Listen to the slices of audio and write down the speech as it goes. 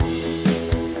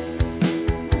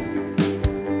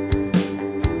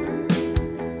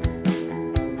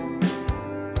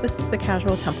This is the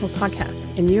Casual Temple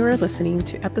Podcast, and you are listening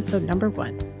to episode number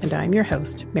 1, and I'm your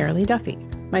host, Marilee Duffy.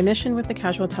 My mission with the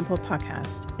Casual Temple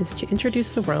Podcast is to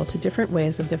introduce the world to different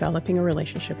ways of developing a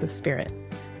relationship with spirit.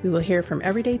 We will hear from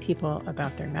everyday people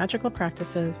about their magical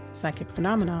practices, psychic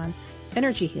phenomenon,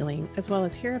 energy healing, as well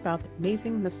as hear about the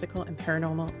amazing mystical and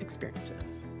paranormal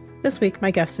experiences. This week,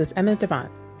 my guest is Emma Devan,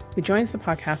 who joins the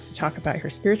podcast to talk about her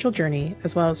spiritual journey,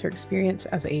 as well as her experience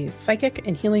as a psychic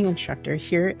and healing instructor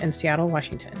here in Seattle,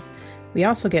 Washington. We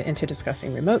also get into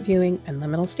discussing remote viewing and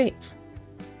liminal states.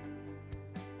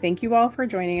 Thank you all for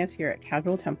joining us here at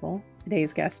Casual Temple.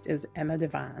 Today's guest is Emma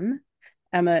Devan.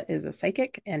 Emma is a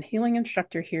psychic and healing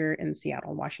instructor here in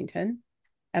Seattle, Washington.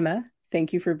 Emma,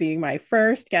 thank you for being my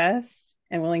first guest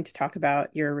and willing to talk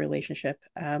about your relationship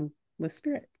with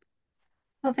spirit.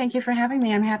 Well, thank you for having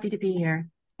me. I'm happy to be here.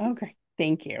 Okay,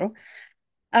 thank you.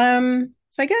 So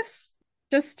I guess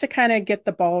just to kind of get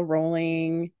the ball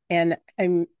rolling, and I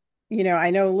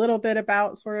know a little bit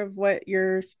about sort of what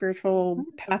your spiritual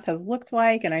path has looked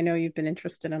like, and I know you've been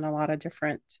interested in a lot of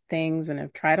different things and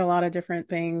have tried a lot of different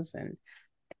things,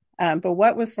 and but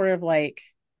what was sort of like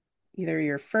either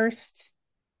your first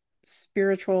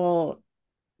spiritual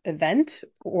event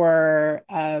or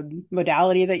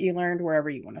modality that you learned,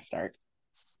 wherever you want to start?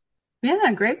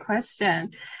 Yeah, great question.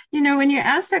 When you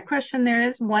ask that question, there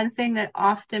is one thing that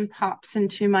often pops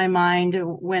into my mind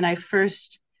when I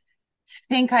first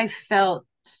think I felt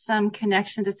some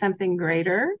connection to something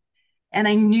greater, and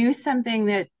I knew something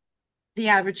that the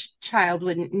average child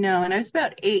wouldn't know. And I was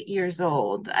about 8 years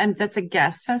old, and that's a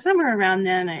guess. So somewhere around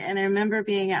then, and I remember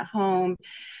being at home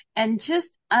and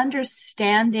just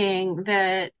understanding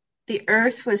that the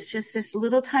earth was just this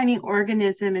little tiny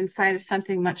organism inside of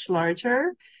something much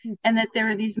larger, and that there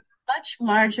were these much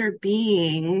larger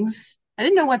beings. I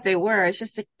didn't know what they were. I was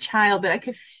just a child, but I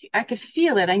could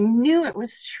feel it. I knew it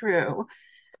was true.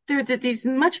 There were these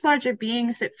much larger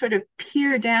beings that sort of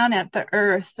peer down at the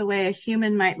earth the way a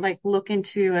human might like look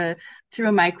into through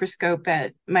a microscope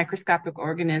at microscopic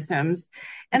organisms.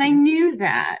 And I knew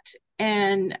that.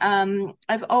 And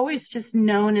I've always just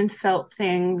known and felt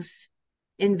things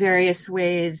in various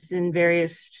ways, in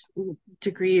various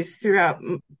degrees throughout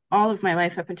all of my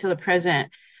life up until the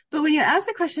present. But when you ask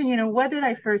the question, what did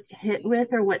I first hit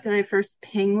with or what did I first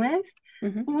ping with?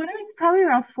 Mm-hmm. When I was probably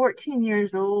around 14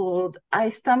 years old, I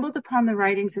stumbled upon the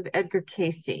writings of Edgar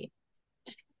Cayce.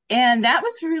 And that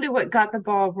was really what got the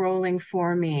ball rolling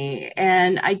for me.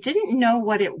 And I didn't know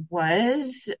what it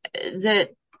was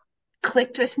that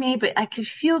clicked with me, but I could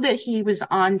feel that he was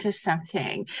on to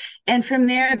something. And from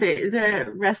there,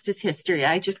 the rest is history.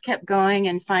 I just kept going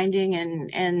and finding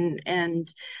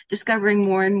and discovering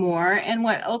more and more. And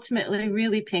what ultimately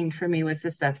really pinged for me was the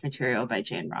Seth Material by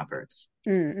Jane Roberts.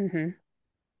 Mm-hmm.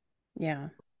 Yeah.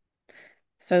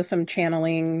 So some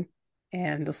channeling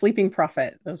and the Sleeping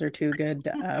Prophet. Those are two good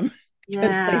good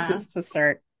Yeah, places to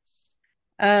start.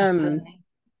 Um, absolutely.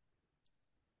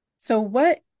 so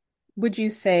what would you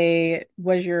say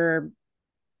was your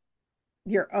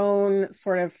own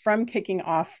sort of from kicking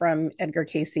off from Edgar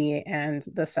Cayce and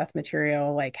the Seth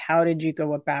Material? Like, how did you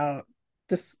go about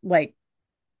this, like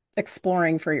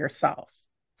exploring for yourself?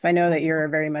 So I know that you're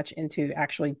very much into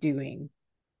actually doing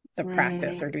the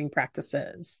practice Right. or doing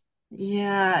practices.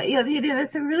 Yeah,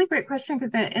 that's a really great question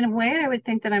because in a way, I would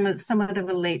think that I'm somewhat of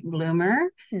a late bloomer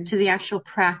to the actual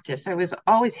practice. I was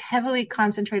always heavily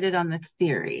concentrated on the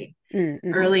theory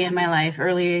Mm-hmm. early in my life,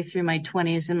 early through my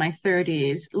 20s and my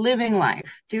 30s, living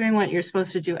life, doing what you're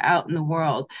supposed to do out in the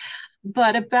world.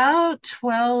 But about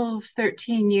 12,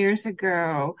 13 years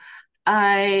ago,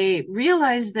 I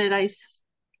realized that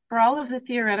for all of the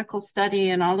theoretical study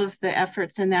and all of the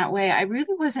efforts in that way, I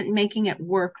really wasn't making it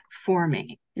work for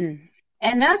me. Mm.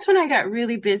 And that's when I got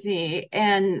really busy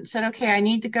and said, okay, I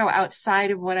need to go outside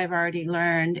of what I've already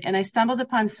learned. And I stumbled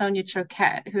upon Sonia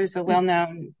Choquette, who's a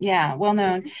well-known.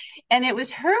 And it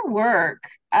was her work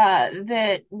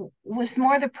that was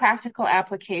more the practical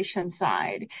application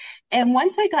side. And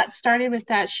once I got started with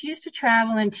that, she used to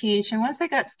travel and teach. And once I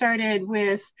got started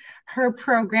with her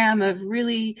program of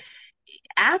really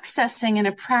accessing in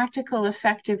a practical,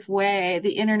 effective way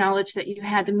the inner knowledge that you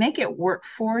had to make it work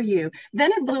for you,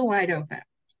 then it blew wide open.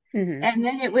 Mm-hmm. And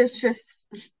then it was just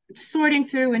sorting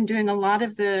through and doing a lot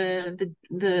of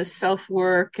the self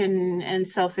work and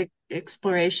self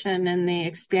exploration and the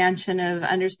expansion of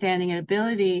understanding and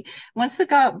ability. Once the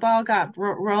ball got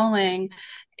rolling,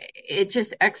 it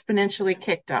just exponentially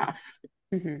kicked off.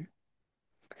 Mm-hmm.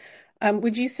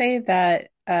 Would you say that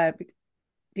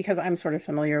because I'm sort of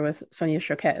familiar with Sonia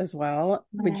Choquette as well,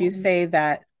 would you Right. say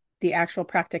that the actual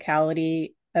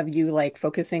practicality of you like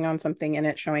focusing on something and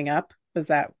it showing up, was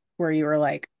that where you were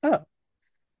like, oh,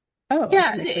 I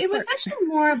Yeah, can make this it was work? actually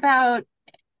more about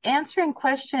answering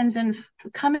questions and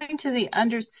coming to the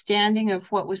understanding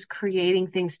of what was creating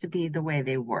things to be the way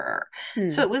they were.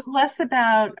 So Hmm. it was less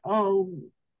about,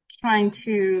 trying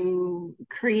to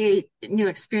create new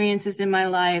experiences in my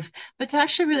life, but to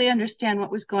actually really understand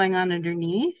what was going on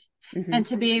underneath Hmm. and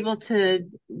to be able to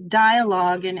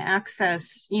dialogue and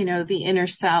access, the inner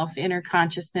self, inner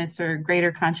consciousness or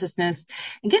greater consciousness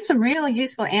and get some real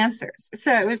useful answers.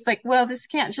 So it was like, well, this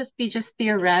can't just be just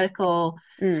theoretical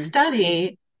Mm.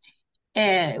 study,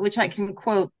 which I can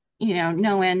quote,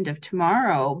 no end of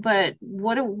tomorrow. But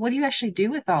what do you actually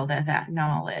do with all that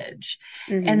knowledge?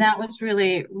 And Hmm. that was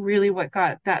really, really what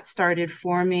got that started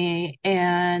for me.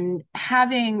 And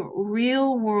having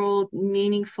real world,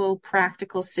 meaningful,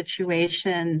 practical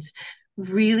situations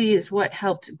really is what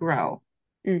helped grow.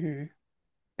 Hmm.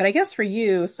 But I guess for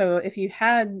you, so if you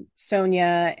had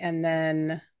Sonia and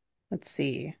then let's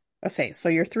see, okay, so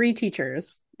your three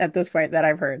teachers at this point that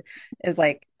I've heard is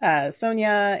like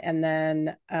Sonia and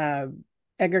then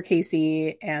Edgar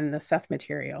Casey and the Seth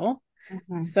material.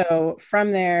 Mhm. So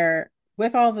from there,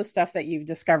 with all the stuff that you've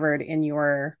discovered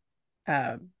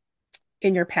uh,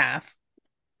 in your path,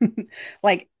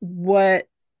 like what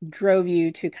drove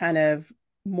you to kind of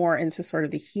more into sort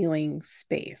of the healing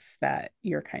space that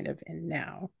you're kind of in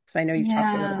now? Because I know you've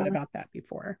talked a little bit Yeah. about that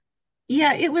before.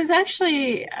 Yeah, it was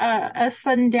actually a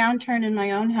sudden downturn in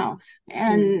my own health,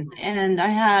 Mm, and I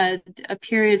had a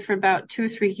period for about 2 or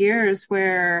 3 years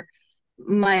where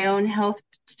my own health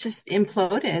just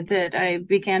imploded. That I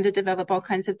began to develop all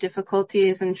kinds of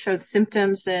difficulties and showed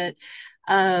symptoms that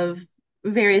of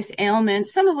various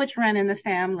ailments, some of which ran in the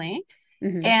family.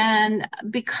 hmm. And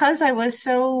because I was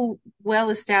so well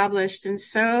established and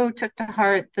so took to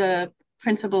heart the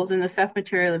principles in the Seth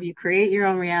material of you create your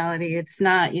own reality, it's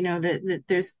not, that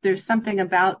there's something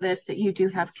about this that you do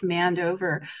have command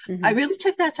over. I Hmm. really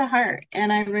took that to heart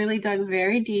and I really dug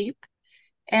very deep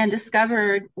and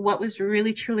discovered what was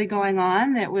really truly going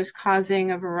on that was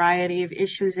causing a variety of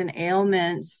issues and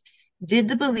ailments. Did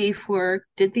the belief work,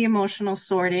 did the emotional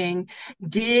sorting,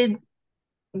 did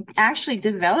actually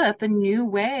develop a new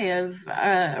way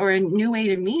or a new way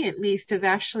to me at least, of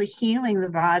actually healing the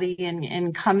body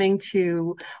and coming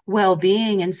to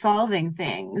well-being and solving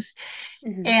things.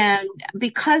 Hmm. And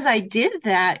because I did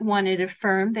that, one, it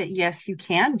affirmed that yes, you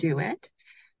can do it.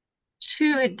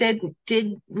 Two, it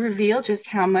did reveal just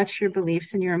how much your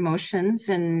beliefs and your emotions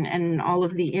and all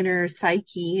of the inner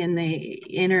psyche and the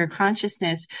inner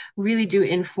consciousness really do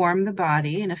inform the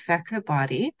body and affect the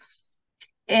body.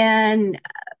 And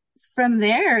from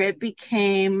there, it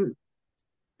became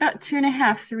about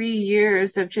 2.5, 3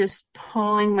 years of just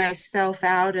pulling myself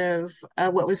out of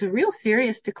what was a real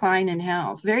serious decline in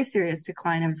health, very serious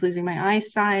decline. I was losing my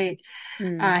eyesight,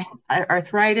 Mm,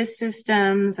 arthritis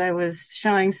systems. I was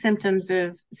showing symptoms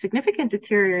of significant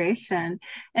deterioration.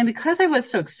 And because I was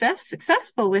so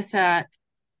successful with that,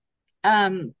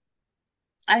 um,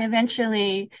 I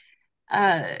eventually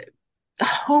uh,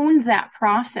 honed that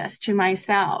process to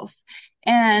myself.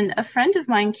 And a friend of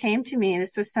mine came to me,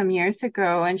 this was some years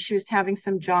ago, and she was having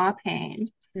some jaw pain.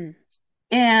 mm,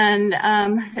 And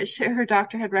her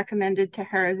doctor had recommended to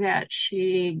her that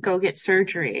she go get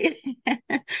surgery.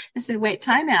 I said, wait,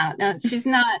 time out. Now, she's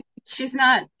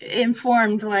not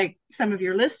informed like some of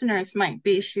your listeners might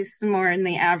be. She's more in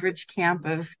the average camp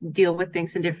of deal with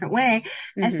things a different way.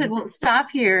 I said, hmm. well, stop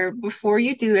here before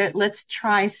you do it. Let's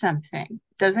try something.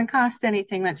 Doesn't cost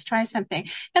anything. Let's try something.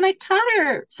 And I taught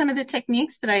her some of the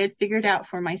techniques that I had figured out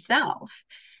for myself.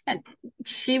 And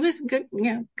she was good,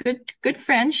 good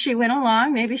friend. She went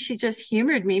along. Maybe she just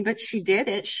humored me, but she did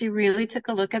it. She really took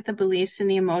a look at the beliefs and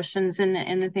the emotions and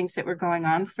the things that were going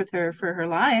on for her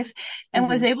life and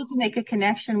was Hmm. able to make a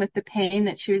connection with the pain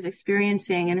that she was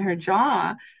experiencing in her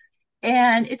jaw.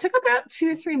 And it took about 2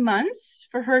 or 3 months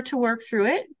for her to work through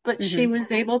it, but she Hmm.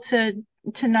 was able to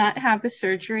not have the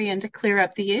surgery and to clear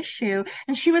up the issue.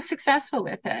 And she was successful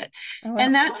with it. Oh,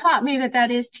 And wow. that taught me that that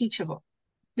is teachable,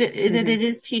 that Hmm. it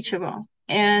is teachable.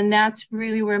 And that's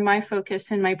really where my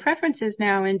focus and my preference is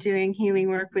now in doing healing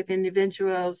work with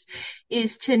individuals,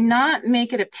 is to not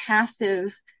make it a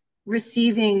passive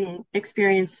receiving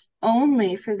experience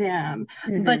only for them,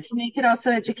 Hmm. but to make it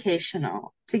also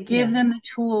educational, to give Yeah. them the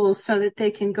tools so that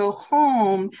they can go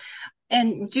home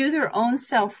and do their own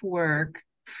self work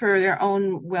for their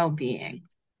own well being.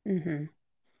 Hmm.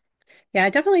 Yeah, I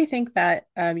definitely think that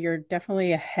you're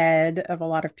definitely ahead of a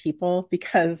lot of people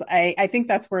because I think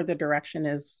that's where the direction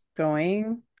is going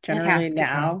It generally has to go.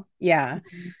 now. Yeah.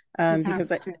 It Because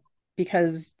has to.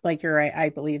 because like you're right, I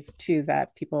believe too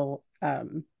that people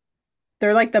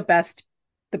they're like the best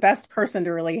the best person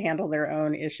to really handle their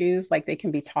own issues. Like they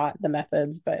can be taught the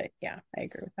methods, but yeah, I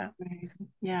agree with that. Right.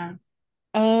 Yeah.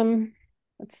 Um,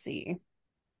 let's see.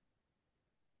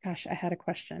 Gosh, I had a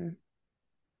question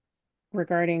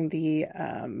regarding the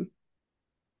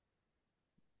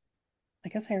I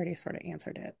guess I already sort of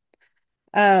answered it.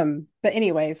 But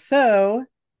anyway, so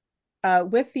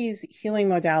with these healing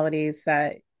modalities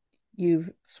that you've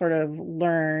sort of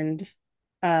learned,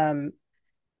 um,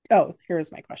 oh,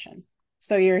 here's my question.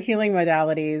 So your healing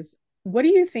modalities, what do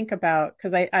you think about,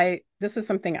 because this is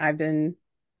something I've been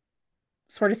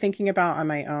sort of thinking about on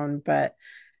my own, but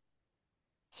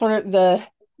sort of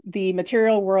the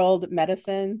material world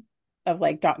medicine of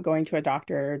like going to a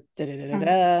doctor, da da da da Mm.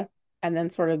 da, and then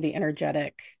sort of the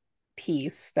energetic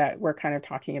piece that we're kind of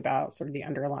talking about, sort of the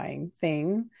underlying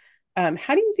thing.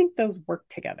 How do you think those work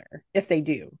together, if they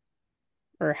do,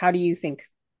 or how do you think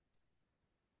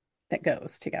that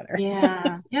goes together?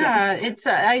 Yeah, Yeah. yeah. It's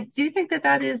I do think that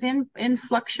that is in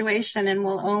fluctuation and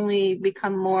will only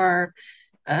become more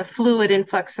fluid and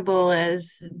flexible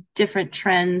as different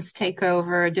trends take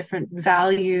over, different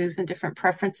values and different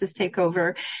preferences take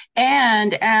over,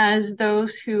 and as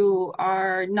those who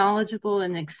are knowledgeable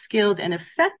and skilled and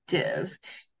effective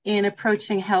in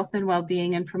approaching health and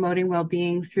well-being and promoting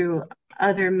well-being through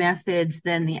other methods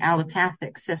than the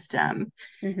allopathic system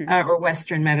Hmm. or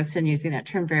Western medicine, using that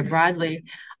term very broadly,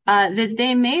 that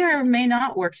they may or may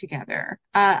not work together.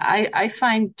 I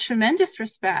find tremendous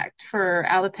respect for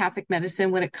allopathic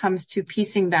medicine when it comes to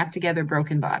piecing back together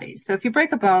broken bodies. So if you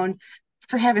break a bone,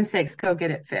 for heaven's sakes, go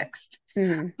get it fixed.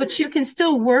 Hmm. But you can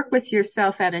still work with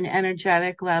yourself at an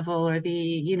energetic level or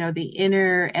the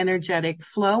inner energetic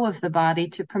flow of the body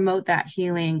to promote that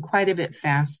healing quite a bit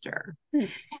faster.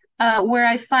 Where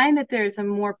I find that there's a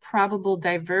more probable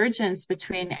divergence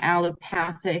between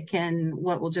allopathic and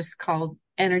what we'll just call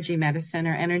energy medicine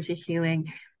or energy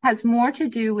healing has more to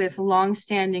do with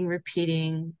long-standing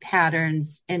repeating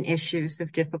patterns and issues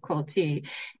of difficulty.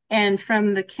 And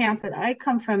from the camp that I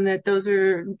come from, that those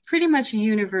are pretty much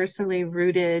universally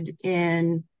rooted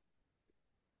in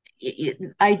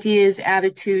ideas,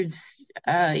 attitudes,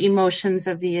 emotions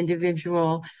of the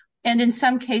individual, and in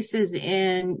some cases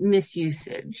in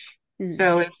misusage. Hmm.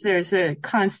 So if there's a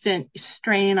constant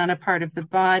strain on a part of the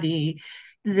body,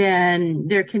 then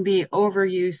there can be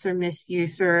overuse or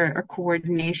misuse or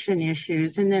coordination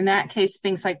issues. And in that case,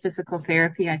 things like physical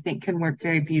therapy, I think, can work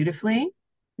very beautifully.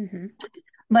 Hmm.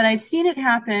 But I've seen it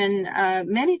happen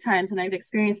many times, and I've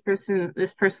experienced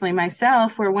this personally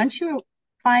myself, where once you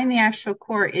find the actual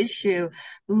core issue,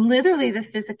 literally the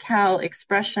physical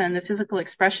expression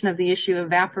of the issue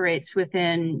evaporates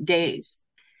within days.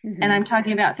 And Hmm. I'm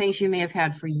talking about things you may have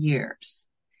had for years.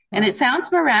 And it Wow.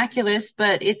 sounds miraculous,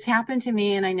 but it's happened to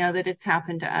me, and I know that it's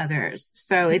happened to others.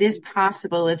 So it is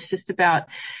possible. It's just about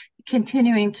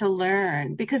continuing to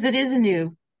learn because it is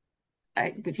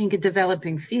I think, a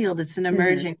developing field. It's an Hmm.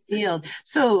 emerging field.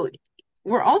 So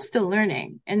we're all still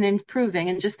learning and improving,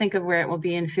 and just think of where it will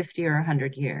be in 50 or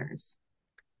 100 years.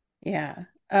 Yeah.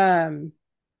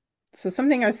 So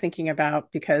something I was thinking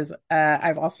about because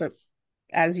I've also,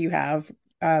 as you have,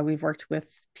 we've worked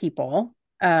with people.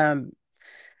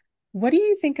 What do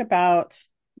you think about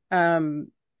um,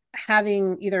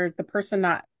 having either the person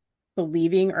not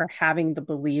believing or having the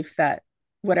belief that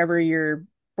whatever you're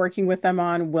working with them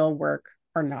on will work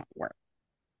or not work?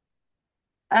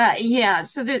 Yeah,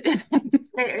 so there's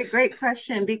it's a great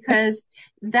question because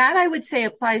that I would say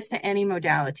applies to any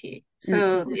modality. Mm,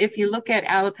 So if you look at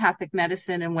allopathic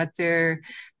medicine and what they're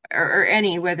or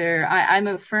any whether I'm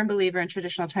a firm believer in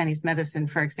traditional Chinese medicine,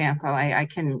 for example, I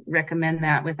can recommend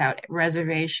that without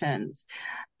reservations.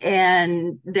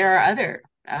 And there are other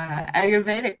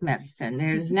Ayurvedic medicine,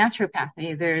 there's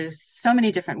naturopathy, there's so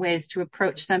many different ways to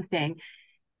approach something.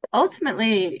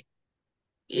 Ultimately,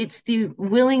 it's the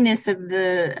willingness of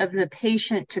the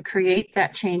patient to create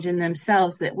that change in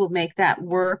themselves that will make that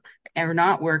work or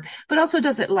not work, but also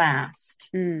does it last?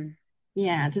 mm,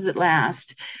 Yeah, does it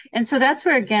last? And so that's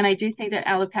where, again, I do think that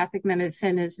allopathic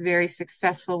medicine is very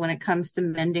successful when it comes to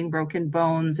mending broken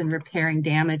bones and repairing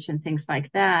damage and things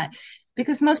like that,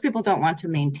 because most people don't want to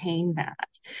maintain that.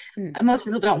 mm, Most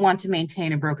people don't want to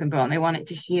maintain a broken bone. They want it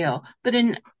to heal. But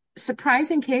in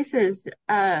surprising cases,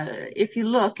 if you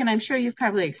look, and I'm sure you've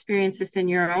probably experienced this in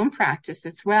your own practice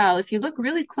as well, if you look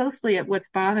really closely at what's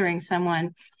bothering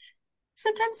someone,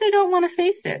 sometimes they don't want to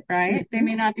face it, right? They mhm,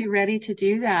 may not be ready to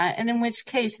do that. And in which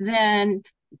case, then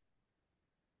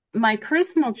my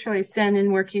personal choice then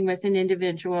in working with an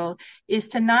individual is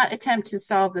to not attempt to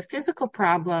solve the physical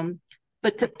problem,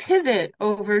 but to pivot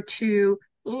over to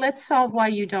let's solve why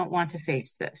you don't want to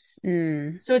face this.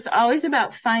 Mm, So it's always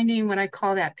about finding what I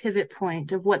call that pivot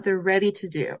point of what they're ready to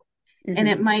do. And hmm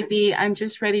it might be, I'm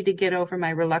just ready to get over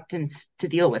my reluctance to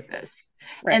deal with this.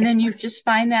 And Right. then you just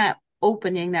find that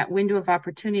opening, that window of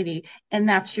opportunity, and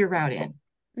that's your route in.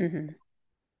 hmm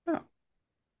Oh,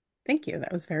 thank you.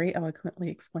 That was very eloquently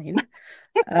explained.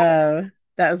 Uh,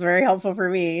 that was very helpful for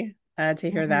me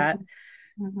to hear that. Mhm,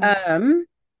 mhm. Um,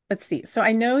 let's see. So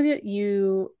I know that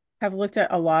you have looked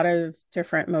at a lot of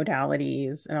different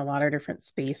modalities and a lot of different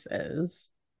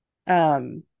spaces.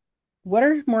 Um, what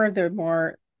are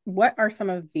what are some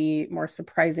of the more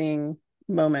surprising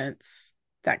moments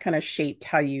that kind of shaped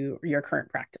how your current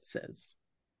practice is?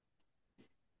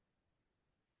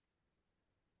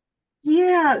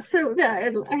 Yeah, so yeah, I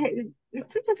have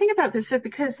to think about this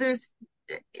because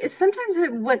sometimes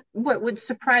what would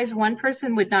surprise one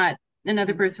person would not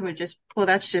another Mm, person would just well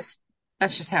that's just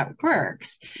how it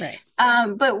works. Right.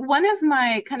 But one of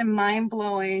my kind of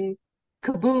mind-blowing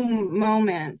kaboom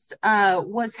moments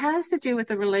has to do with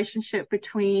the relationship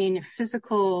between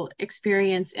physical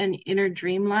experience and inner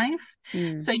dream life.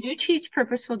 Mm, So I do teach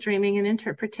purposeful dreaming and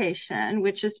interpretation,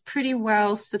 which is pretty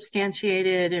well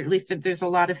substantiated, or at least there's a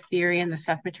lot of theory in the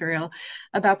Seth material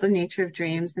about the nature of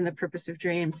dreams and the purpose of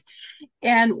dreams.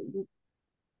 And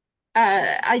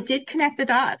I did connect the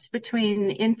dots between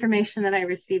the information that I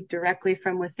received directly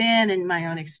from within and my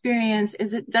own experience.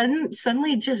 Is it doesn't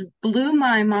suddenly just blew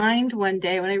my mind one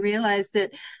day when I realized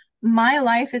that my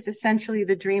life is essentially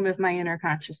the dream of my inner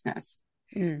consciousness.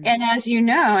 mm, And as you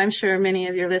know, I'm sure many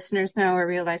of your listeners know or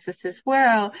realize this as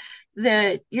well,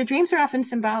 that your dreams are often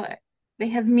symbolic. They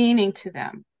have meaning to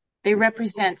them. They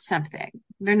represent something.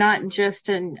 They're not just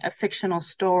a fictional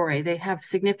story. They have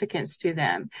significance to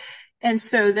them. And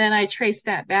so then I traced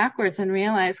that backwards and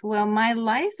realized, well, my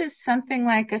life is something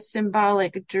like a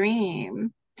symbolic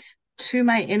dream to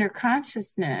my inner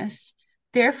consciousness.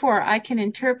 Therefore, I can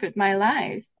interpret my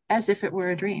life as if it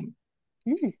were a dream.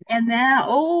 mm, And now,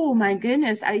 oh my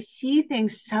goodness, I see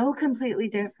things so completely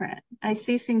different. I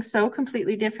see things so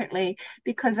completely differently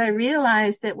because I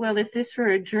realized that, well, if this were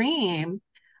a dream,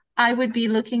 I would be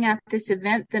looking at this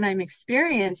event that I'm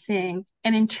experiencing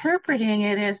and interpreting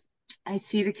it as I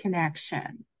see the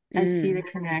connection. I see the mm,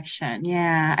 connection.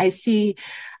 Yeah. I see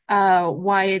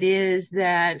why it is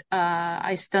that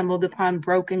I stumbled upon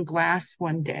broken glass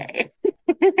one day.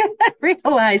 I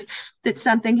realized that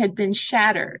something had been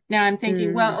shattered. Now I'm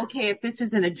thinking, mm, well, okay, if this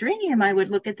was in a dream, I would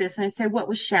look at this and I say, what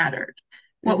was shattered?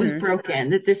 What was hmm broken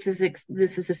that this is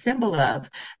a symbol of?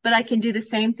 But I can do the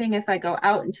same thing if I go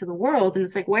out into the world and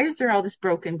it's like, why is there all this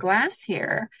broken glass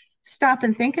here? Stop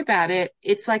and think about it.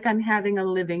 It's like I'm having a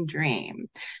living dream.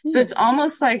 So mm. it's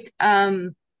almost like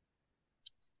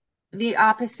the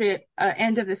opposite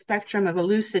end of the spectrum of a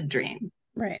lucid dream.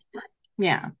 Right.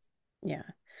 Yeah. Yeah.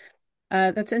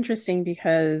 That's interesting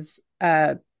because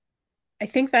I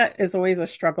think that is always a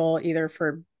struggle either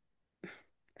for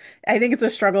I think it's a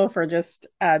struggle for just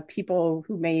people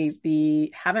who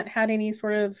maybe haven't had any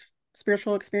sort of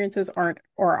spiritual experiences aren't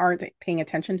paying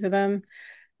attention to them.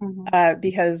 Mhm.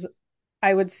 Because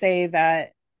I would say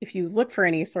that if you look for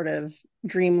any sort of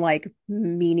dreamlike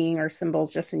meaning or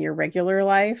symbols just in your regular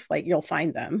life, like you'll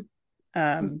find them.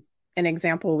 An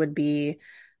example would be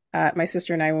my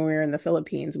sister and I, when we were in the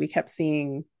Philippines, we kept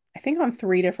seeing, I think on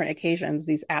three different occasions,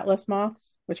 these atlas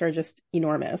moths, which are just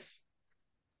enormous.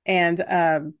 And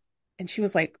and she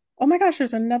was like, "Oh my gosh,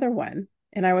 there's another one."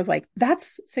 And I was like,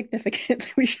 "That's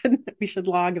significant. We should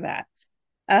log that."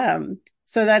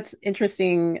 So that's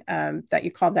interesting that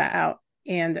you called that out.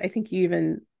 And I think you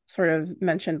even sort of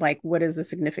mentioned like what is the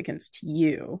significance to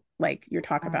you? Like your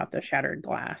talk about the shattered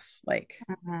glass. Like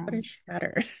what Mhm. is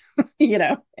shattered?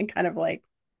 And kind of like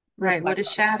Right. What reflect is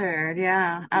shattered?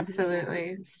 Yeah, on. Mhm.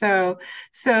 absolutely.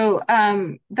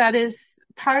 That is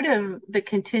part of the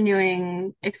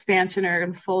continuing expansion or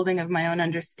unfolding of my own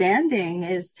understanding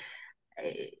is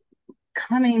eh,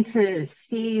 coming to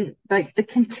see like the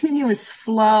continuous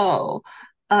flow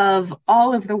of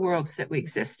all of the worlds that we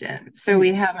exist in. So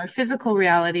we Mm, have our physical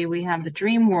reality, we have the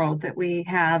dream world that we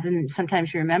have, and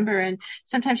sometimes you remember, and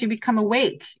sometimes you become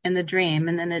awake in the dream,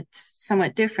 and then it's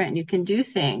somewhat different. You can do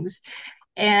things.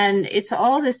 And it's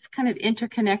all this kind of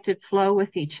interconnected flow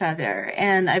with each other.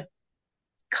 And I've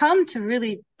come to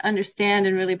really understand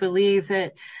and really believe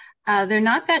that they're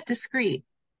not that discrete.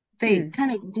 They mm,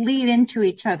 kind of bleed into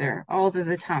each other all of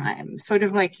the time. Sort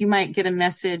of like you might get a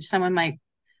message, someone might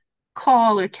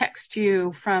call or text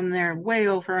you from their way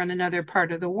over on another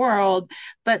part of the world,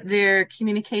 but their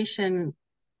communication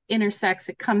intersects,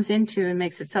 it comes into and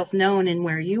makes itself known in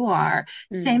where you are.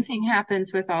 Same mm, thing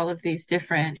happens with all of these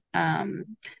different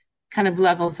kind of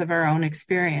levels of our own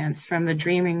experience from the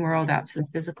dreaming world out to the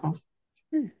physical.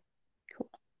 Hmm, cool.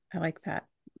 I like that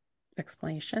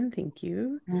explanation. Thank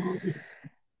you. Mhm.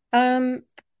 Um,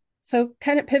 so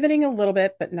kind of pivoting a little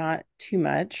bit, but not too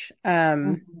much.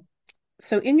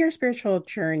 So in your spiritual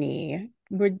journey,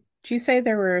 would you say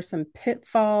there were some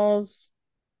pitfalls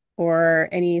or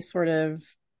any sort of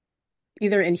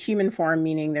either in human form,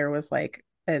 meaning there was like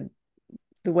the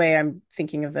way I'm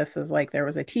thinking of this is like there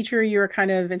was a teacher you were kind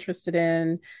of interested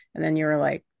in, and then you were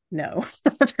like, no,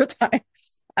 after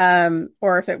time.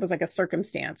 Or if it was like a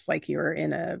circumstance, like you were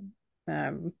in a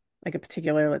like a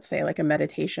particular, let's say, like a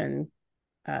meditation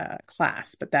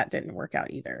class, but that didn't work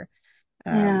out either.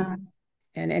 Yeah,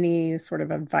 And any sort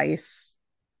of advice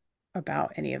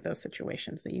about any of those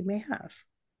situations that you may have.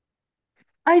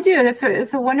 I do.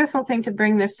 It's a wonderful thing to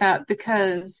bring this up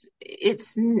because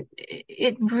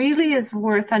it really is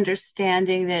worth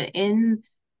understanding that in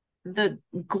the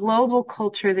global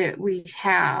culture that we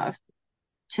have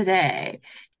today,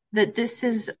 that this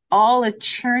is all a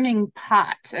churning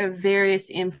pot of various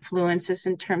influences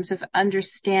in terms of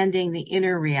understanding the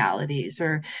inner realities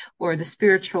or the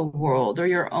spiritual world or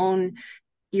your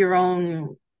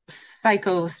own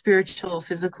psycho spiritual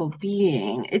physical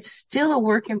being. It's still a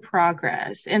work in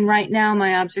progress. And right now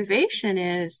my observation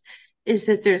is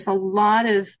that there's a lot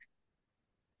of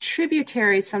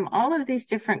tributaries from all of these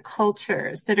different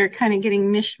cultures that are kind of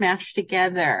getting mishmashed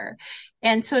together.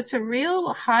 And so it's a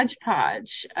real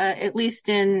hodgepodge, at least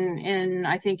in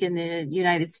I think in the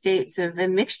United States, of a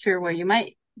mixture where you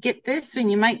might get this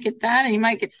and you might get that and you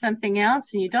might get something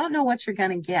else and you don't know what you're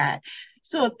going to get.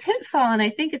 So a pitfall, and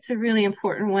I think it's a really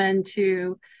important one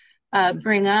to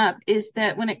bring up, is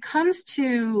that when it comes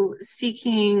to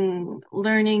seeking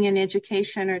learning and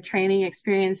education or training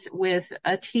experience with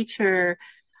a teacher,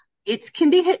 it can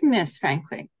be hit and miss,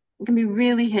 frankly. It can be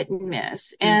really hit and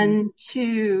miss. Mm-hmm. And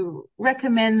to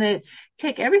recommend that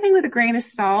take everything with a grain of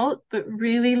salt, but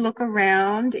really look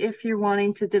around if you're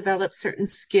wanting to develop certain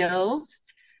skills,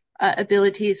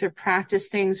 abilities, or practice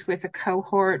things with a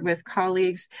cohort, with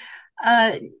colleagues.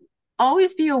 Uh,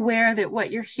 Always be aware that what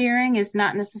you're hearing is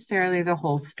not necessarily the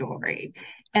whole story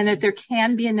and that there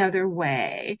can be another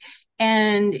way.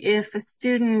 And if a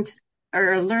student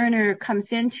or a learner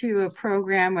comes into a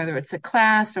program, whether it's a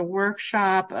class, a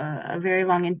workshop, a very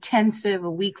long intensive, a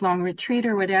week-long retreat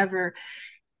or whatever,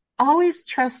 always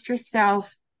trust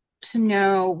yourself to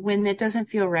know when it doesn't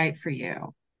feel right for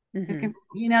you.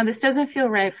 Mm-hmm. This doesn't feel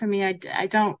right for me. I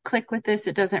don't click with this.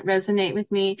 It doesn't resonate with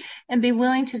me. And be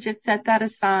willing to just set that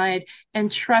aside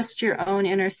and trust your own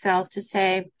inner self to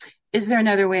say, is there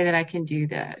another way that I can do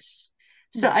this?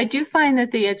 So I do find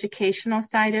that the educational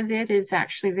side of it is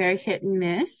actually very hit and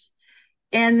miss.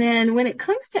 And then when it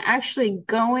comes to actually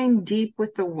going deep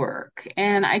with the work,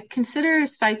 and I consider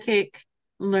psychic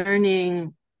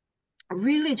learning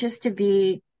really just to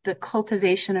be the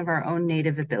cultivation of our own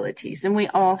native abilities. And we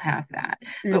all have that,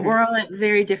 but Mm-hmm. we're all at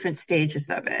very different stages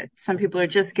of it. Some people are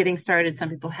just getting started. Some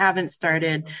people haven't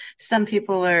started. Some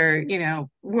people are,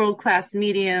 world-class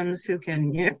mediums who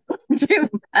can, do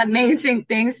amazing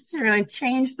things to really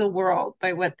change the world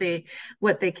by what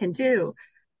they can do.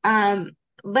 But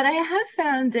I have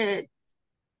found that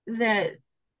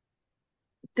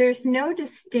there's no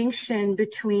distinction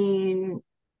between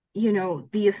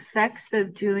the effects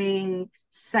of doing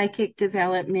psychic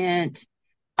development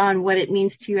on what it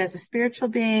means to you as a spiritual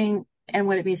being and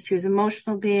what it means to you as an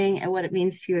emotional being and what it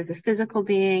means to you as a physical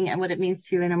being and what it means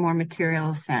to you in a more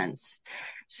material sense.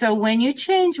 So when you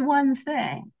change one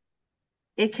thing,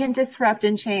 it can disrupt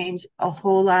and change a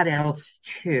whole lot else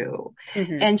too.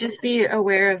 Mm-hmm. And just be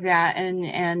aware of that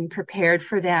and prepared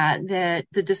for that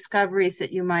the discoveries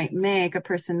that you might make, a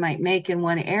person might make in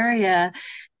one area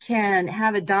can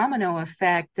have a domino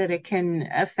effect that it can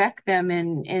affect them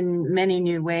in many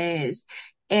new ways.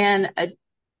 And a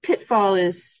pitfall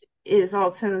is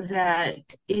also that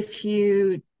if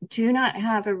you do not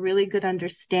have a really good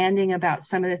understanding about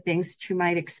some of the things that you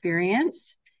might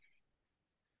experience,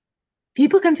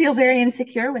 people can feel very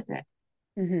insecure with it.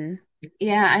 Mm-hmm.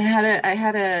 Yeah, I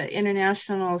had a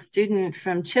international student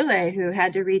from Chile who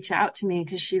had to reach out to me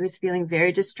because she was feeling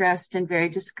very distressed and very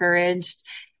discouraged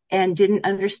and didn't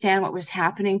understand what was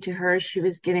happening to her. She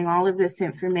was getting all of this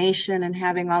information and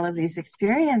having all of these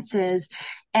experiences.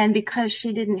 And because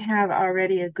she didn't have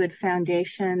already a good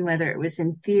foundation, whether it was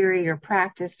in theory or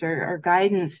practice or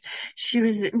guidance, she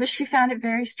found it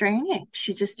very straining.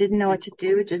 She just didn't know what to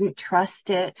do, didn't trust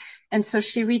it. And so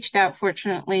she reached out,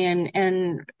 fortunately,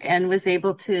 and was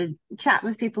able to chat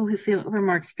with people who were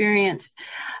more experienced.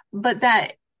 But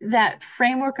that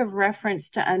framework of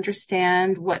reference to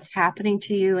understand what's happening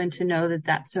to you and to know that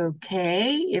that's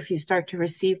okay if you start to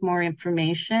receive more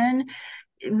information,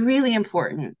 really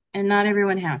important. And not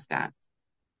everyone has that.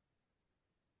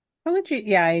 How would you,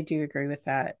 yeah, I do agree with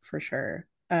that for sure.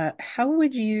 How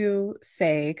would you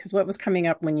say, because what was coming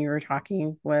up when you were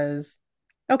talking was,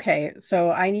 okay, so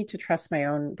I need to trust my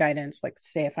own guidance, like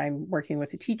say if I'm working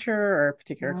with a teacher or a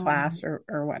particular class Mm.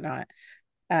 or whatnot,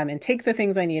 and take the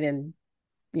things I need and,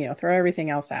 throw everything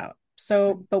else out.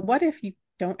 So, but what if you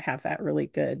don't have that really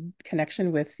good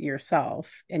connection with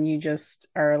yourself and you just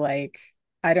are like,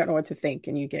 I don't know what to think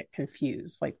and you get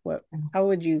confused? Like how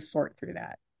would you sort through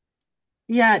that?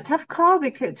 Yeah, tough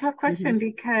Hmm. question,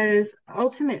 because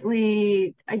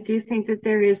ultimately I do think that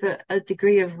there is a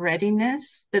degree of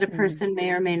readiness that a Mm, person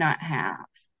may or may not have.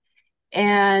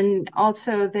 And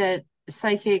also that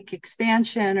psychic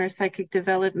expansion or psychic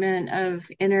development of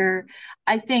inner,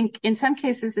 I think in some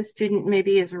cases a student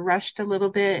maybe is rushed a little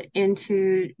bit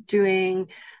into doing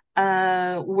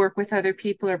work with other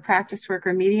people or practice work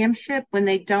or mediumship when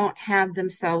they don't have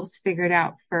themselves figured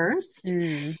out first.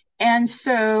 mm, And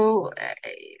so,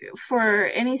 for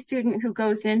any student who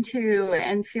goes into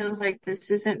and feels like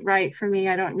this isn't right for me,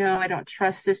 I don't know, I don't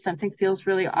trust this, something feels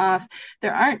really off,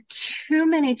 there aren't too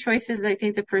many choices I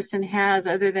think the person has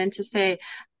other than to say,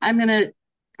 I'm going to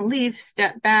leave,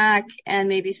 step back, and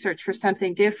maybe search for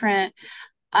something different.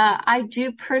 I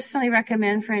do personally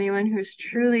recommend for anyone who's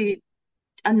truly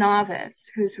a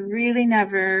novice, who's really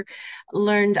never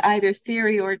learned either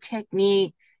theory or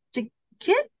technique, to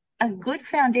get a good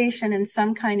foundation in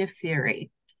some kind of theory.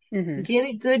 hmm Get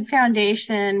a good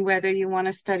foundation, whether you want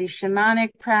to study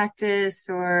shamanic practice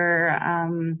or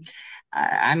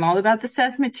I'm all about the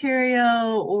Seth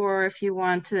material, or if you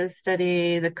want to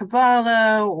study the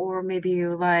Kabbalah, or maybe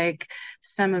you like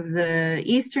some of the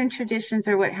Eastern traditions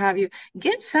or what have you.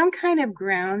 Get some kind of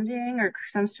grounding or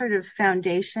some sort of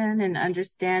foundation and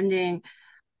understanding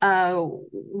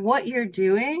what you're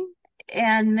doing,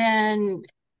 and then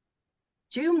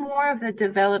do more of the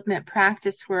development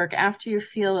practice work after you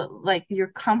feel like you're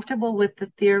comfortable with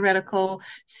the theoretical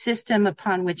system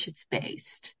upon which it's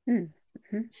based.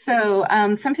 mm-hmm. So,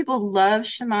 some people love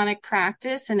shamanic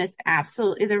practice, and it's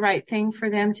absolutely the right thing for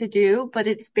them to do, but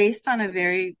it's based on a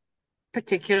very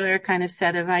particular kind of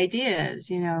set of ideas,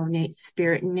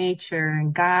 spirit and nature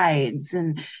and guides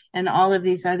and all of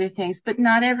these other things. But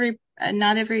not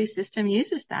every system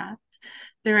uses that.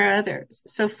 There are others.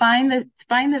 So find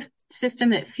the system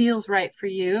that feels right for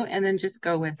you, and then just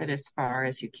go with it as far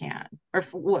as you can, or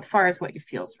what far as what you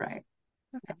feels right.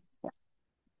 Okay,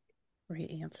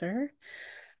 great answer.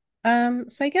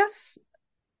 So I guess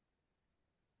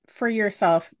for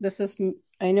yourself,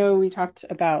 I know we talked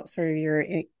about sort of your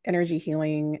energy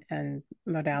healing and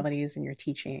modalities in your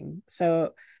teaching.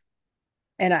 So,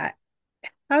 and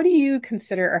how do you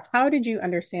consider, or how did you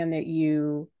understand that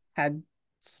you had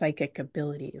psychic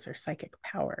abilities or psychic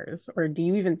powers? Or do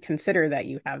you even consider that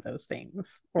you have those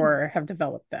things or have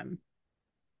developed them?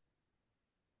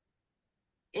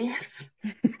 If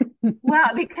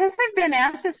Well, because I've been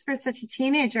at this for such a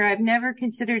teenager, I've never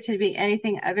considered it to be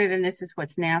anything other than this is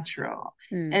what's natural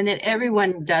Mm, and that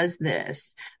everyone does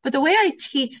this. But the way I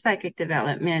teach psychic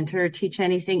development or teach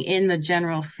anything in the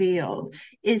general field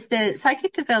is that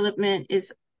psychic development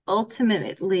is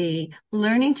ultimately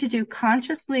learning to do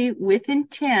consciously with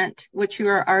intent what you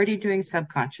are already doing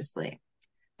subconsciously,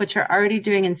 what you're already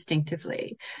doing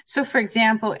instinctively. So, for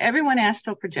example, everyone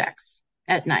astral projects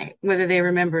at night, whether they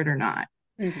remember it or not.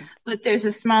 hmm But there's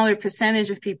a smaller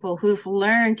percentage of people who've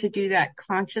learned to do that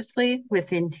consciously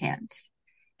with intent.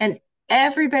 And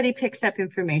everybody picks up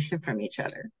information from each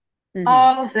other hmm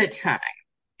all the time.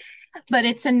 But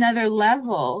it's another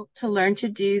level to learn to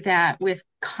do that with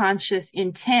conscious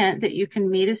intent, that you can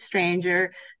meet a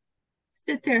stranger,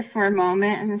 sit there for a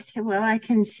moment and say, well, I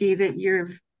can see that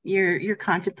you're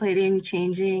contemplating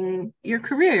changing your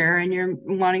career and you're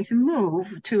wanting to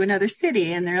move to another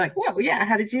city. And they're like, whoa, yeah,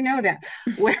 how did you know that?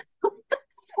 Well,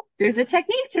 there's a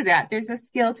technique to that. There's a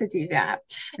skill to do that.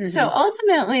 So hmm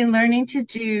ultimately, learning to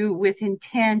do with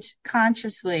intent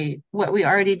consciously what we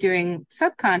already doing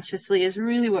subconsciously is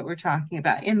really what we're talking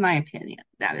about, in my opinion.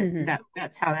 hmm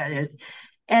That's how that is.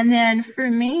 And then for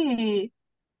me,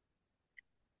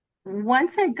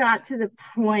 once I got to the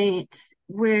point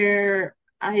where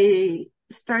I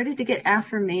started to get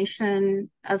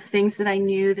affirmation of things that I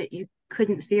knew that you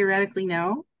couldn't theoretically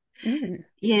know, hmm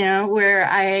where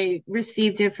I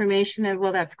received information of,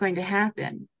 well, that's going to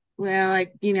happen. Well,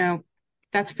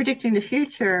 that's predicting the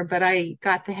future, but I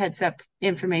got the heads up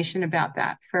information about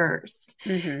that first.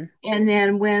 Mm-hmm. And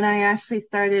then when I actually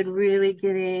started really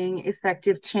getting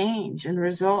effective change and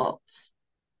results,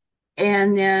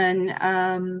 and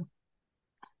then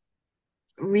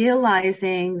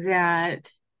realizing that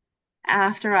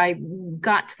after I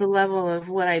got to the level of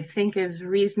what I think is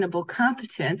reasonable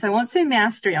competence, I won't say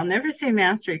mastery. I'll never say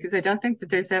mastery because I don't think that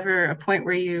there's ever a point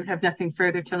where you have nothing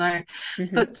further to learn.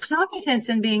 Mm-hmm. But competence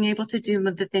in being able to do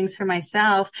the things for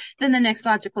myself, then the next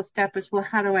logical step is, well,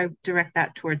 how do I direct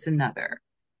that towards another?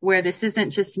 Where this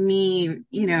isn't just me,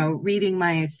 reading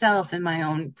myself and my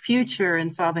own future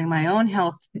and solving my own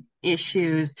health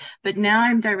issues, but now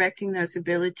I'm directing those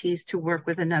abilities to work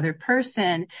with another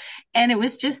person. And it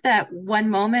was just that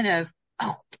one moment of,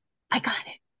 oh, I got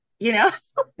it, you know,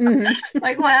 Mm-hmm.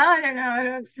 like, well, I don't know. I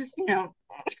don't just,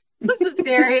 this is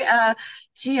very,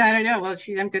 gee, I don't know. Well,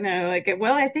 gee, I'm gonna like it.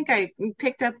 Well, I think I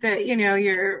picked up that,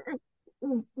 you're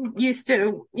used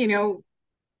to,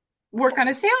 work on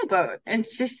a sailboat. And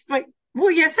she's like,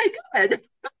 well, yes, I did.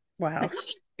 Wow.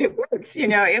 It works,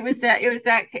 it was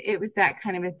that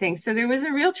kind of a thing. So there was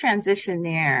a real transition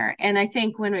there. And I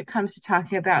think when it comes to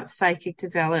talking about psychic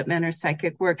development or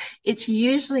psychic work, it's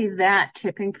usually that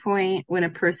tipping point when a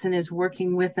person is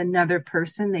working with another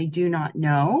person they do not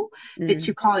know that Mm-hmm.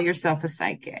 you call yourself a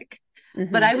psychic. But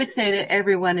Mm-hmm. I would say that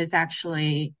everyone is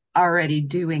actually already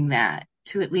doing that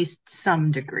to at least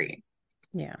some degree.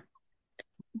 Yeah.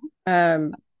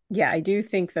 Um, yeah, I do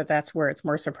think that that's where it's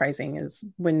more surprising is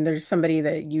when there's somebody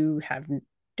that you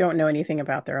don't know anything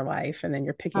about their life, and then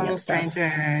you're picking Total up stuff.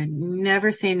 stranger,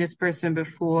 never seen this person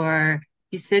before.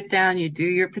 You sit down, you do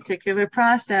your particular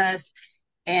process,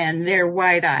 and they're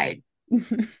wide-eyed. Yeah,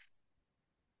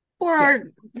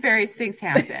 Or various things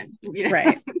happen,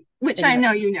 right. which I Exactly.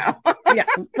 know you know. Yeah.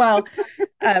 Well,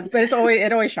 but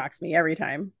it always shocks me every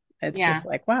time. It's Yeah, just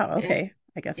like, wow, yeah, okay,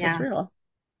 I guess it's yeah. real.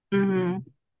 Hmm.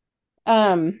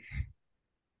 Um,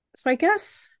 so I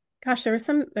guess, gosh, there's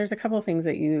a couple of things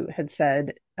that you had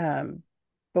said. But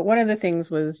one of the things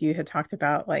was you had talked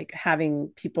about like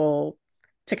having people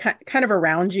to kind of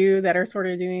around you that are sort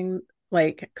of doing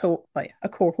like a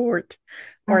cohort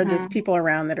or just Hmm. people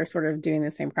around that are sort of doing the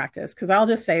same practice. Because I'll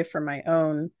just say for my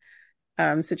own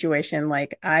situation,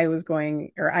 like I was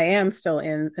going or I am still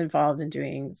involved in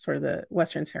doing sort of the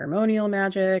Western ceremonial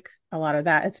magic, a lot of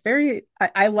that.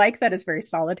 I like that it's very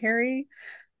solitary.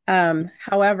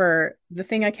 However, the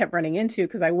thing I kept running into,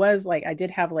 because I did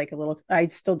have like I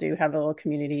still do have a little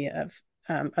community of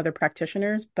other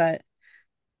practitioners, but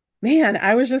man,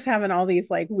 I was just having all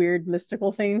these like weird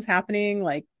mystical things happening,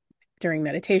 like during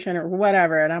meditation or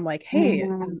whatever. And I'm like, hey,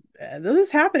 Hmm. this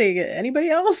is happening. Anybody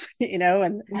else?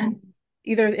 And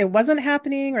either it wasn't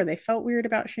happening or they felt weird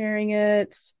about sharing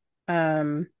it.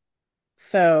 Um,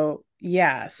 so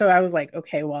yeah, so I was like,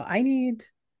 okay, well, I need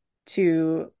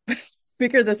to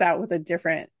figure this out with a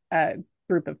different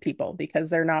group of people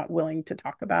because they're not willing to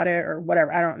talk about it or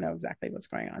whatever. I don't know exactly what's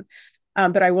going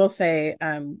on. But I will say,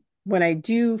 when I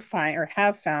do find or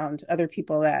have found other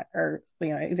people that are,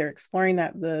 either exploring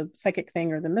the psychic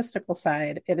thing or the mystical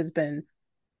side, it has been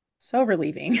so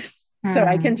relieving. So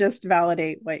I can Hmm. just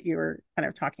validate what you were kind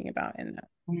of talking about in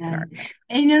Yeah. our.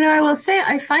 And I will say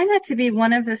I find that to be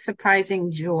one of the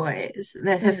surprising joys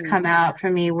that has Mm, come out for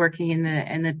me working in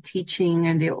the teaching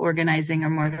and the organizing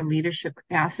or more the leadership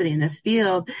capacity in this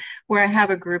field, where I have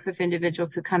a group of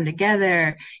individuals who come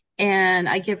together and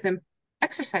I give them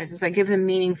exercises, I give them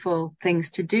meaningful things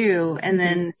to do, and hmm.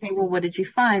 then say, well, what did you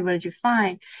find? What did you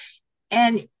find?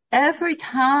 And every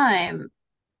time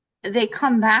they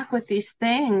come back with these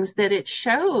things that it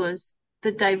shows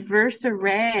the diverse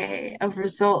array of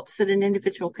results that an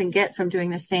individual can get from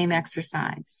doing the same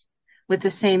exercise with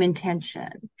the same intention.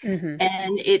 Hmm.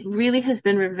 And it really has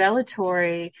been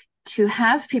revelatory to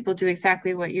have people do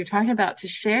exactly what you're talking about to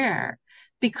share,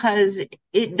 because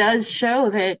it does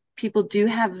show that people do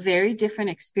have very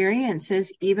different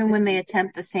experiences, even when they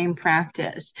attempt the same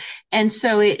practice. And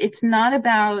so it's not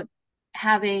about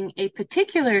having a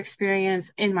particular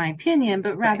experience, in my opinion,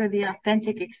 but Right. rather the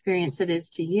authentic experience it is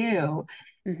to you.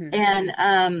 Hmm.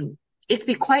 And it can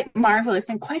be quite marvelous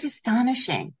and quite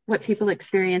astonishing what people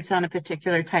experience on a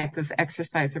particular type of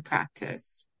exercise or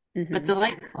practice, but Hmm.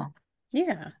 delightful.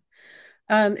 Yeah.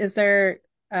 Is there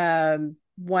an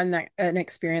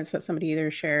experience that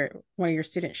one of your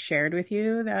students shared with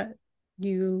you that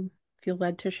you feel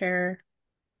led to share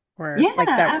or Yeah, like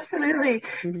that? absolutely.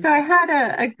 Mhm. So I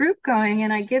had a group going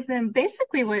and I give them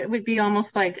basically what would be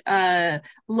almost like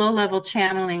low-level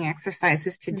channeling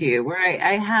exercises to Mhm. do, where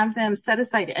I have them set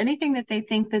aside anything that they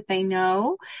think that they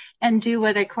know and do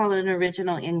what I call an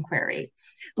original inquiry,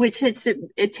 which it's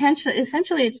attention,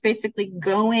 essentially it's basically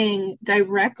going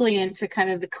directly into kind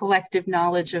of the collective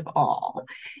knowledge of all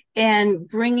and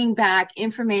bringing back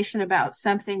information about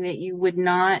something that you would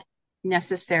not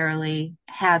necessarily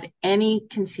have any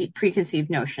preconceived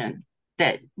notion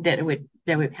that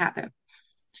would happen.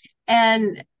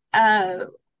 And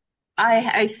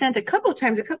I sent a couple of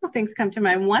times, a couple of things come to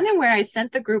mind. One, where I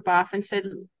sent the group off and said,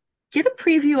 get a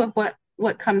preview of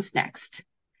what comes next.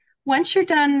 Once you're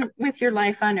done with your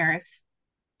life on Earth,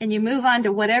 and you move on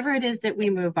to whatever it is that we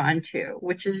move on to,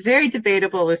 which is very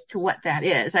debatable as to what that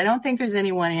is. I don't think there's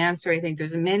any one answer. I think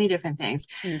there's many different things.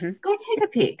 Mhm. Go take a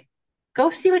peek. Go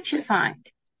see what you find.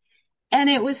 And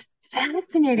it was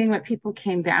fascinating what people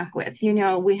came back with. You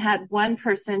know, we had one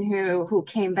person who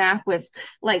came back with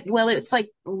like, well, it's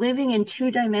like living in two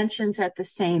dimensions at the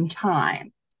same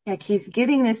time. Like he's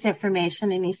getting this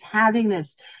information and he's having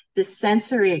this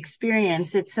sensory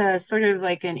experience. It's a sort of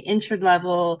like an intro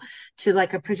level to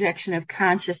like a projection of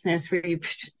consciousness where you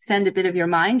send a bit of your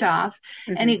mind off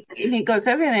and Mhm. it goes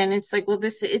over there and it's like, well,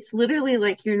 it's literally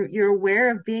like you're aware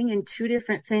of being in two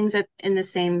different things in the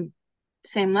same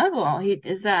level.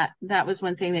 That was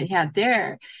one thing that he had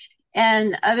there.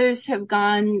 And others have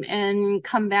gone and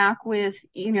come back with,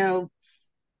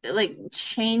 like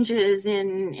changes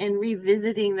in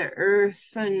revisiting the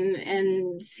earth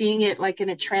and seeing it like in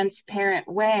a transparent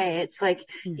way. It's like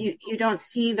Mhm. you don't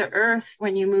see the earth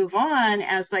when you move on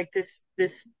as like this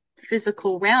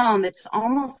physical realm. It's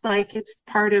almost like it's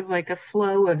part of like a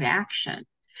flow of action.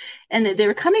 And they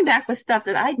were coming back with stuff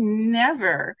that I'd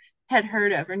never had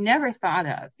heard of or never thought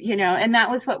of, and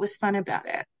that was what was fun about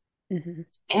it. Mhm.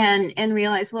 And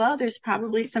realize, well, there's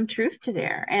probably some truth to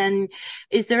there. And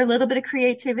is there a little bit of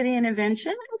creativity and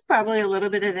invention? There's probably a little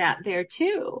bit of that there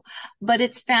too. But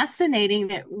it's fascinating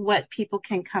that what people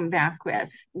can come back with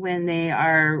when they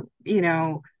are,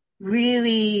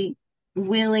 really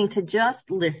willing to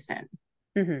just listen,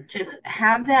 Mhm. just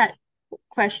have that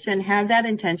question, have that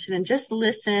intention, and just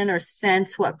listen or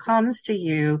sense what comes to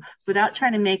you without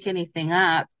trying to make anything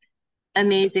up.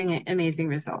 Amazing, amazing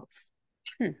results.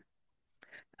 Hmm.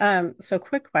 So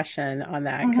quick question on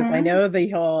that, because I Mm-hmm.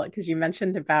 know because you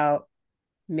mentioned about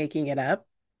making it up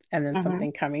and then Mm-hmm.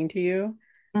 something coming to you.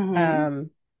 Mm-hmm.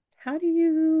 Um, how do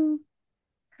you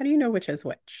how do you know which is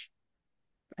which,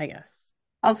 I guess?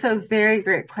 Also, very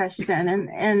great question.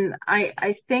 And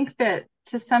I think that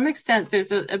to some extent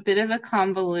there's a bit of a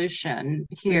convolution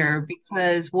Mm, here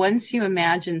because once you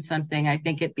imagine something, I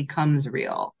think it becomes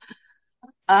real.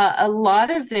 A lot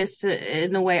of this,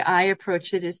 in the way I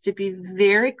approach it, is to be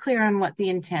very clear on what the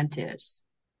intent is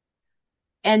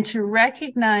and to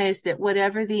recognize that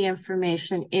whatever the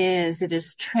information is, it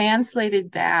is translated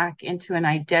back into an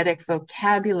eidetic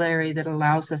vocabulary that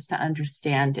allows us to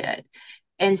understand it.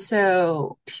 And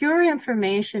so pure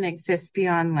information exists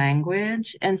beyond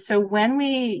language. And so when we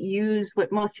use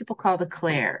what most people call the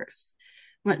clairs,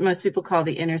 what most people call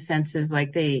the inner senses,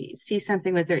 like they see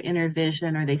something with their inner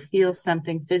vision or they feel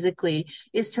something physically,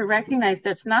 is to recognize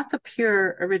that's not the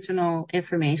pure original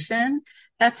information.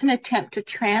 That's an attempt to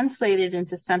translate it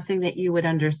into something that you would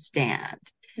understand.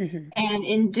 hmm And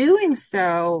in doing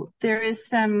so, there is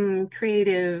some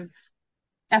creative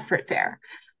effort there.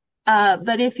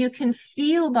 But if you can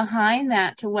feel behind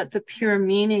that to what the pure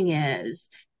meaning is,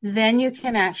 then you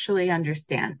can actually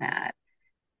understand that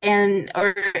and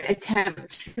or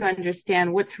attempt to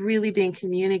understand what's really being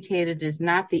communicated is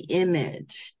not the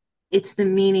image. It's the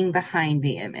meaning behind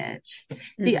the image.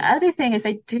 The hmm other thing is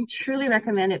I do truly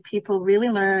recommend that people really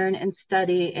learn and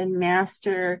study and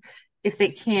master if they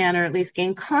can, or at least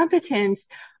gain competence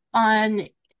on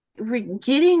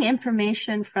getting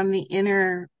information from the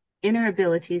inner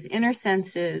abilities, inner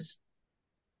senses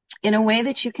in a way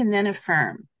that you can then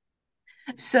affirm.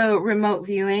 So remote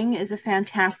viewing is a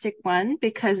fantastic one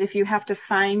because if you have to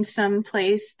find some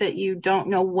place that you don't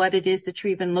know what it is that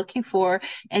you're even looking for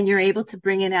and you're able to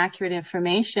bring in accurate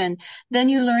information, then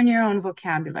you learn your own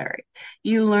vocabulary.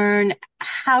 You learn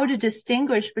how to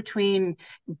distinguish between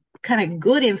kind of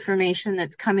good information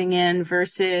that's coming in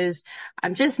versus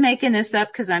I'm just making this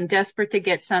up because I'm desperate to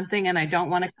get something and I don't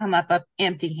want to come up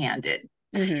empty handed,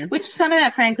 hmm which some of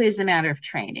that frankly is a matter of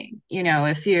training.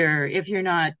 If you're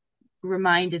not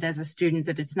reminded as a student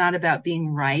that it's not about being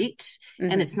right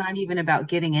and hmm it's not even about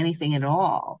getting anything at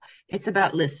all, it's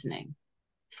about listening.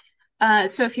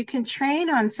 So if you can train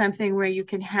on something where you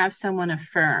can have someone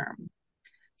affirm,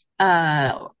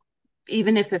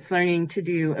 even if it's learning to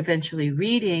do eventually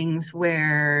readings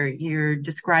where you're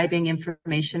describing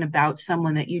information about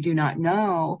someone that you do not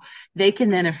know, they can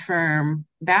then affirm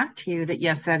back to you that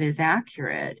yes, that is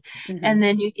accurate. Mm-hmm. And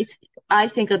then it's, I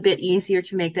think, a bit easier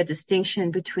to make that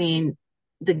distinction between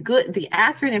the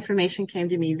accurate information came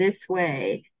to me this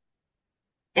way,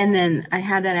 and then I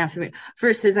had that affirmation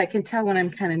versus I can tell when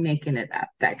I'm kind of making it up,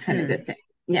 that kind of a thing.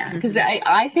 Yeah, because Mm-hmm.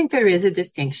 I think there is a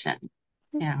distinction.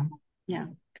 Yeah. Yeah.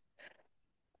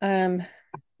 Um,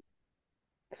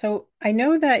 so I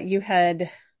know that you had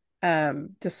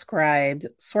described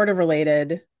sort of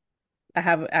related. I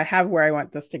have where I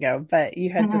want this to go, but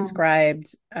you had Mhm. described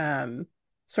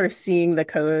sort of seeing the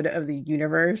code of the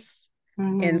universe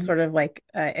in Mhm. sort of like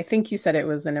I think you said it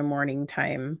was in a morning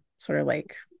time, sort of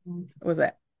like was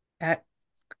it at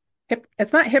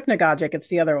it's not hypnagogic, it's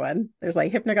the other one. There's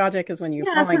like hypnagogic is when you're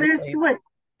Yeah, so falling there's asleep. what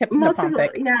most people,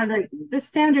 Hypnopompic. yeah, the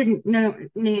standard no,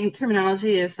 name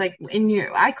terminology is like in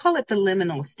your, I call it the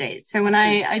liminal state. So when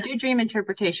Mm, I do dream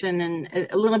interpretation and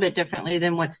a little bit differently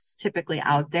than what's typically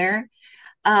out there,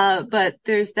 but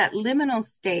there's that liminal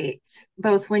state,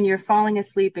 both when you're falling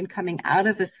asleep and coming out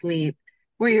of a sleep,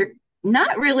 where you're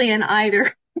not really in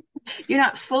either. You're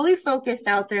not fully focused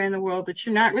out there in the world, but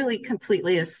you're not really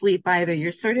completely asleep either.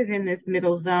 You're sort of in this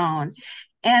middle zone.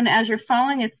 And as you're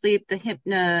falling asleep, the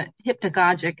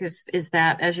hypnagogic is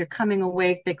that as you're coming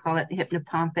awake, they call it the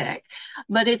hypnopompic.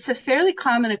 But it's a fairly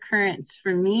common occurrence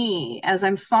for me as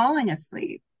I'm falling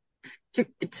asleep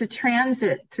to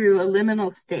transit through a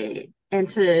liminal state and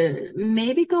to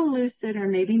maybe go lucid or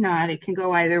maybe not. It can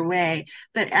go either way.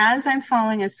 But as I'm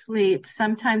falling asleep,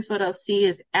 sometimes what I'll see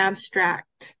is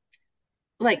abstract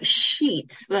like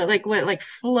sheets, like what, like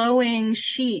flowing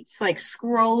sheets, like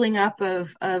scrolling up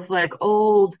of like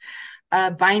old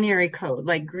binary code,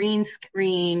 like green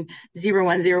screen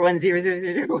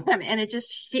 01010000, and it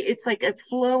just it's like a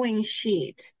flowing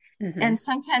sheet. mm-hmm, And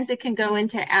sometimes it can go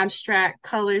into abstract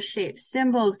color shaped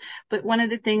symbols. But one of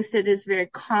the things that is very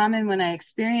common when I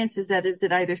experience is that is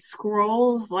it either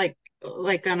scrolls like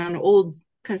on an old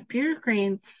computer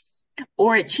screen,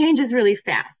 or it changes really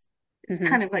fast. It's mm-hmm,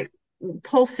 kind of like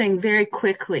pulsing very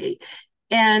quickly.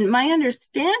 And my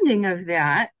understanding of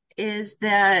that is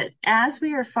that as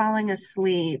we are falling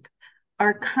asleep,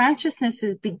 our consciousness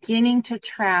is beginning to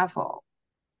travel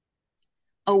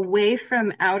away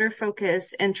from outer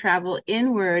focus and travel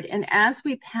inward. And as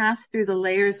we pass through the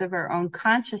layers of our own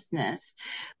consciousness,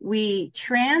 we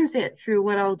transit through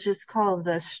what I'll just call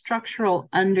the structural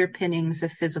underpinnings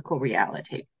of physical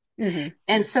reality. mm-hmm,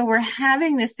 And so we're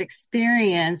having this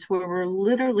experience where we're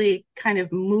literally kind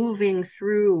of moving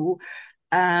through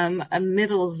a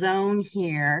middle zone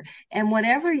here. And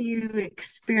whatever you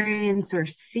experience or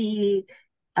see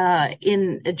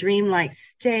in a dreamlike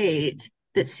state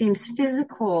that seems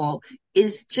physical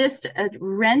is just a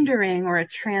rendering or a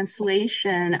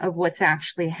translation of what's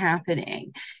actually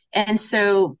happening. And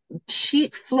so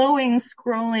flowing,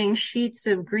 scrolling sheets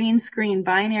of green screen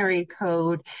binary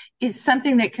code is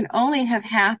something that can only have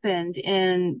happened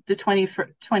in the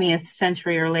 20th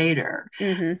century or later.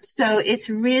 mm-hmm, So it's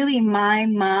really my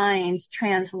mind's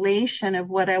translation of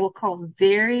what I will call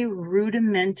very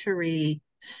rudimentary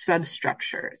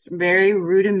substructures, very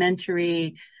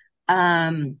rudimentary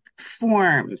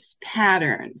forms,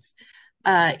 patterns,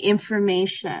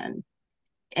 information.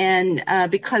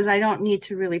 And because I don't need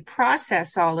to really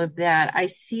process all of that, I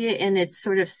see it in its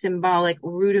sort of symbolic,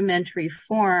 rudimentary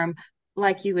form,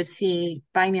 like you would see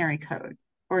binary code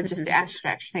or just mm-hmm,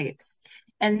 abstract shapes.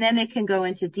 And then it can go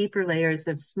into deeper layers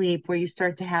of sleep where you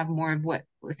start to have more of what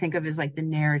we think of as like the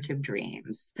narrative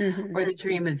dreams mm-hmm, or the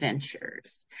dream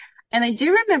adventures. And I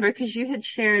do remember because you had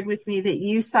shared with me that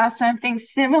you saw something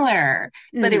similar,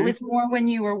 but it mm-hmm. was more when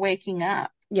you were waking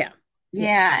up. Yeah. Yeah.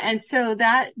 Yeah, and so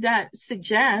that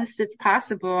suggests it's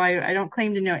possible. I don't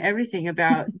claim to know everything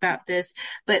about this,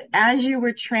 but as you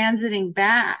were transiting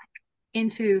back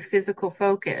into physical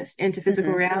focus, into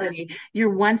physical Mm-hmm, reality,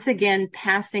 you're once again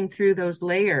passing through those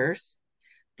layers,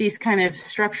 these kind of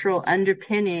structural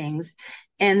underpinnings,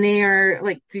 and they are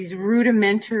like these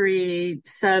rudimentary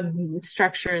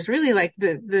substructures, really like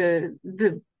the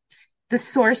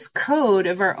source code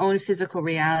of our own physical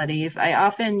reality. If I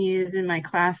often use in my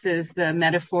classes the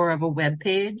metaphor of a web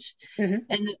page, mm-hmm,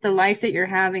 and that the life that you're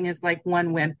having is like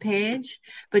one web page,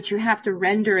 but you have to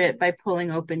render it by pulling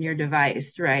open your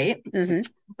device, right? mm-hmm,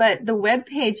 But the web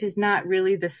page is not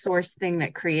really the source thing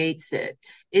that creates it.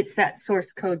 It's that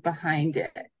source code behind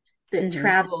it that mm-hmm.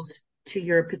 travels to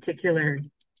your particular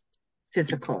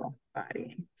physical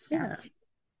body. So, Yeah.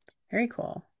 Very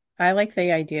cool. I like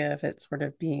the idea of it sort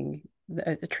of being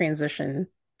a transition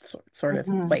sort of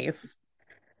mhm. place.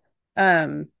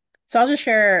 Um, so I'll just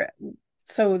share.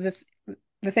 So the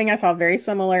thing I saw very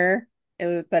similar,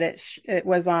 but it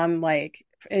was on like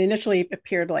it initially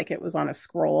appeared like it was on a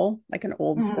scroll, like an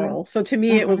old Mm-hmm. scroll. So to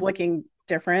me, it was Mm-hmm. looking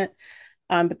different.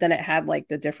 But then it had like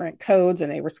the different codes,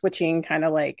 and they were switching, kind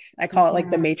of like I call it like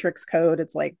the Yeah. Matrix code.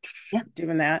 It's like Yeah.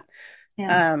 doing that.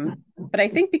 Yeah. But I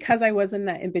think because I was in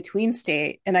that in between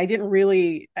state, and I didn't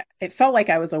really, it felt like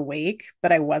I was awake,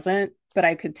 but I wasn't. But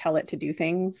I could tell it to do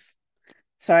things.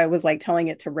 So I was like telling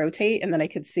it to rotate, and then I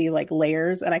could see like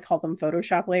layers, and I call them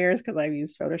Photoshop layers because I've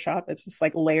used Photoshop. It's just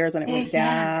like layers, and it Yeah. went Yeah.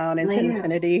 down into Layers.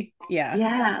 infinity. Yeah.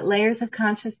 Yeah, layers of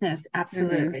consciousness.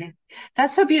 Hmm. Absolutely.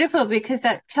 That's so beautiful because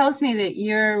that tells me that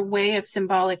your way of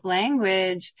symbolic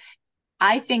language,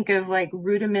 I think of like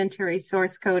rudimentary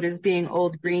source code as being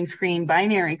old green screen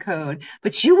binary code,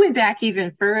 but you went back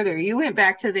even further. You went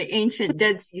back to the ancient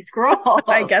Dead Sea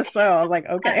I Scrolls. guess so. I was like,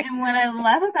 okay. And what I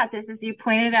love about this is you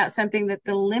pointed out something that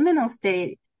the liminal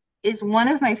state is one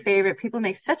of my favorite. People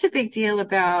make such a big deal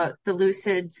about the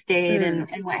lucid state Mm,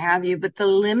 and what have you, but the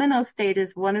liminal state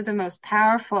is one of the most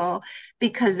powerful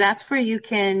because that's where you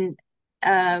can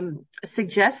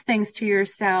suggest things to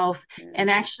yourself and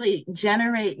mm, actually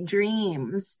generate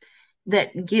dreams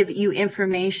that give you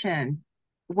information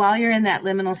while you're in that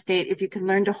liminal state if you can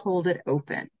learn to hold it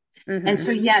open. And hmm.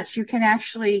 so, yes, you can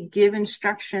actually give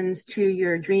instructions to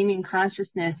your dreaming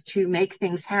consciousness to make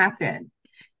things happen.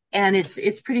 And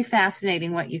it's pretty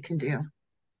fascinating what you can do.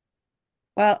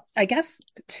 Well, I guess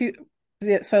to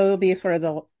so it'll be sort of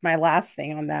the my last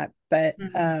thing on that. But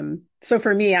Mhm. so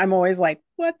for me, I'm always like,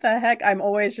 what the heck? I'm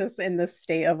always just in this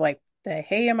state of like, the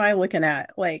hey am I looking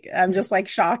at? Like I'm just like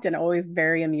shocked and always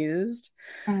very amused.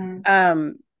 Mhm.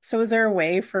 So is there a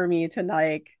way for me to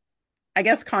like, I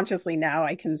guess consciously now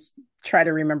I can try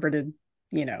to remember to,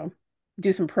 you know,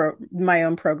 do some my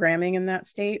own programming in that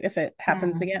state if it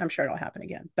happens Mhm. again. I'm sure it'll happen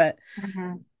again. But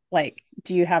Mhm. like,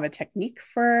 do you have a technique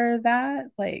for that?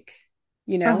 Like,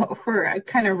 you know? For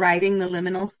kind of riding the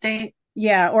liminal state.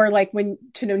 Yeah, or like when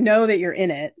to know that you're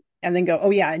in it and then go,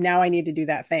 oh yeah, now I need to do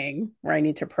that thing where I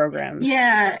need to program.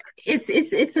 Yeah,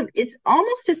 it's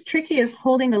almost as tricky as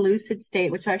holding a lucid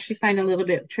state, which I actually find a little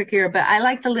bit trickier, but I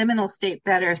like the liminal state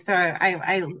better. So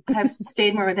I have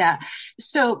stayed more with that.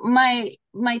 So my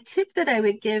tip that I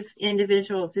would give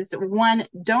individuals is that one,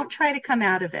 don't try to come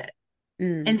out of it.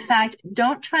 In Mm, fact,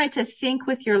 don't try to think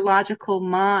with your logical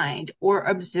mind or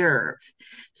observe.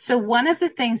 So one of the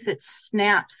things that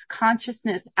snaps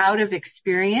consciousness out of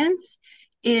experience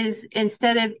is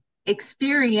instead of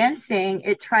experiencing,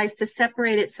 it tries to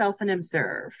separate itself and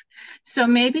observe. So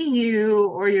maybe you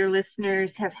or your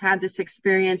listeners have had this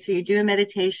experience. So you do a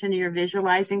meditation, you're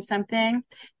visualizing something,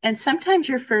 and sometimes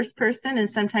you're first person and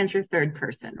sometimes you're third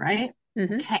person, right?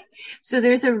 hmm. Okay. So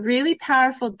there's a really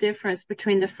powerful difference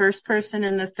between the first person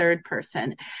and the third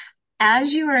person.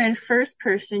 As you are in first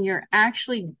person, you're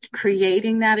actually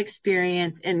creating that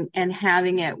experience and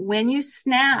having it. When you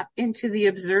snap into the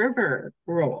observer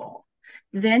role,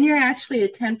 then you're actually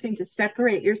attempting to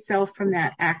separate yourself from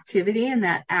that activity and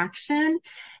that action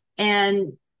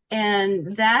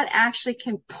and that actually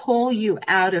can pull you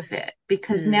out of it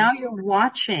because Mm, now you're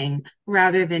watching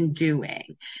rather than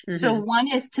doing. So hmm. one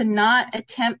is to not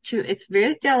attempt to, it's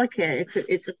very delicate,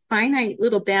 it's a finite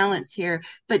little balance here,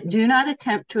 but do not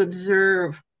attempt to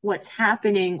observe what's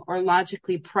happening or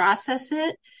logically process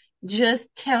it. Just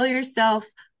tell yourself,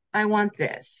 I want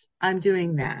this, I'm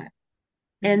doing that,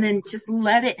 and Hmm. then just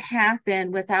let it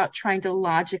happen without trying to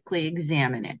logically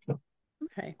examine it.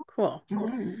 Okay, cool.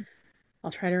 Mhm.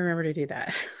 I'll try to remember to do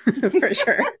that for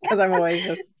sure. Because I'm always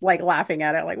just like laughing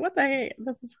at it, like, what the heck?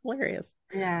 This is hilarious.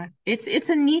 Yeah, it's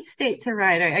a neat state to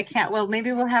ride. I can't. Well,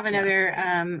 maybe we'll have Yeah. another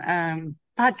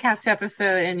podcast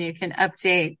episode, and you can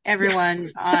update Yeah.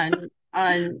 everyone on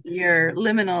your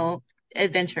liminal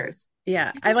adventures.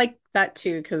 Yeah. I like that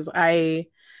too, because I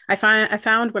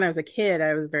found when I was a kid,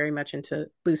 I was very much into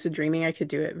lucid dreaming. I could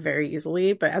do it very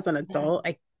easily, but as an Yeah, adult,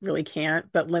 I really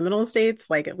can't. But liminal states,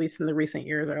 like at least in the recent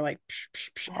years, are like psh,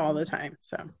 psh, psh, yeah, all the time.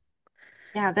 So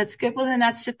yeah. That's good. Well, then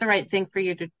that's just the right thing for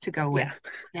you to go with.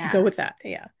 yeah, go Yeah, with that.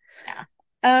 Yeah. yeah.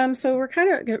 So we're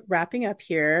kind of wrapping up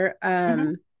here.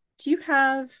 Hmm. Do you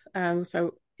have,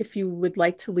 so if you would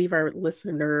like to leave our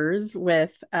listeners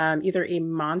with either a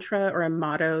mantra or a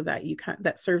motto that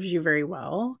that serves you very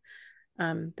well,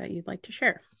 that you'd like to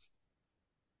share?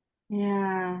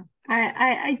 Yeah.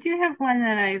 I do have one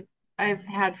that I've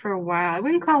had for a while. I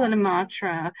wouldn't call it a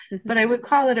mantra, Hmm. but I would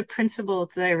call it a principle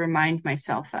that I remind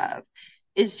myself of.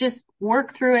 Is just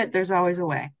work through it. There's always a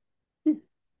way.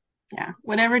 Yeah.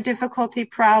 Whatever difficulty,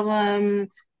 problem,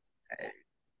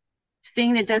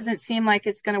 thing that doesn't seem like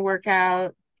it's going to work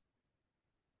out,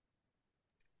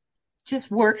 just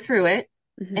work through it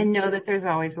Mm-hmm. and know that there's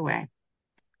always a way.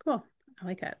 Cool. I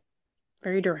like that.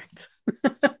 Very direct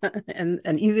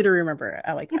and easy to remember.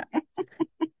 I like that.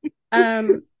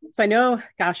 So I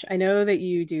know that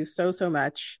you do so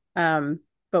much.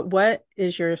 But what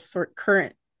is your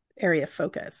current area of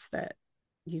focus that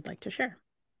you'd like to share?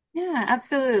 Yeah,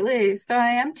 absolutely. So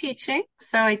I am teaching.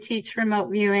 So I teach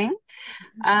remote viewing,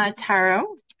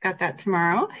 tarot. Got that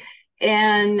tomorrow.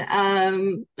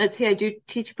 And let's see, I do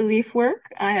teach belief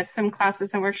work. I have some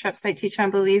classes and workshops I teach on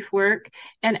belief work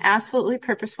and absolutely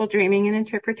purposeful dreaming and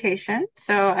interpretation.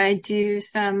 So I do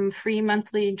some free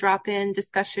monthly drop-in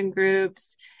discussion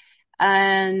groups.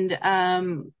 And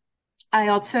I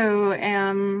also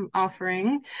am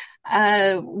offering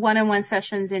one-on-one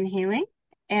sessions in healing.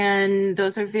 And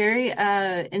those are very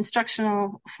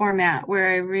instructional format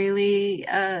where I really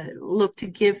look to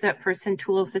give that person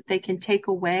tools that they can take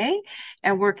away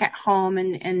and work at home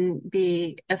and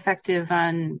be effective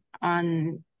on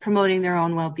promoting their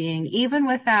own well-being, even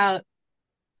without,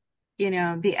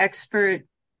 the expert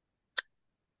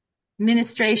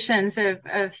ministrations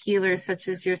of healers such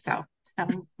as yourself.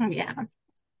 So, yeah.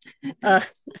 Uh,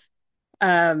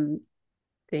 um,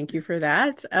 Thank you for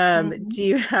that. Do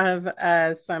you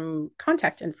have some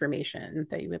contact information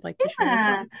that you would like to share as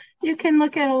well? Yeah, you can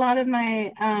look at a lot of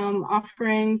my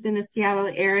offerings in the Seattle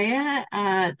area,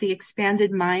 the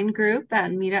Expanded Mind group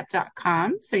at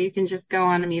meetup.com. So you can just go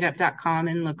on to meetup.com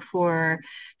and look for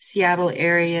Seattle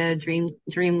area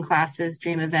dream classes,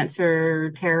 dream events,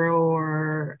 or tarot,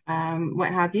 or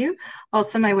what have you.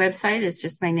 Also, my website is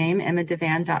just my name,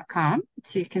 emmadevan.com.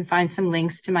 So you can find some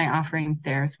links to my offerings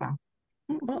there as well.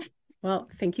 Cool. Well,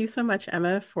 thank you so much,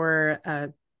 Emma, for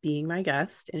being my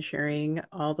guest and sharing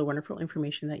all the wonderful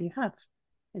information that you have.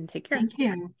 And take care. Thank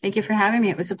you. Thank you for having me.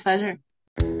 It was a pleasure.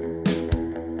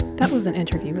 That was an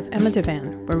interview with Emma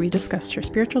Devan, where we discussed her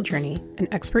spiritual journey and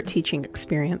expert teaching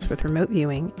experience with remote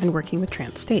viewing and working with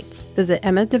trance states. Visit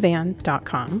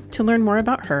emmadevan.com to learn more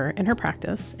about her and her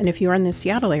practice. And if you are in the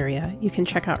Seattle area, you can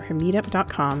check out her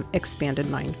meetup.com Expanded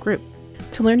Mind group.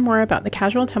 To learn more about the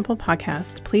Casual Temple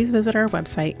podcast, please visit our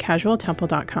website,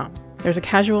 casualtemple.com. There's a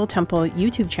Casual Temple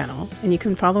YouTube channel, and you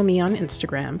can follow me on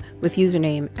Instagram with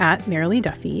username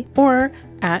 @MarileeDuffy or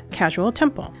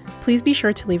 @CasualTemple. Please be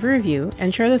sure to leave a review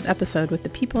and share this episode with the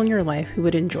people in your life who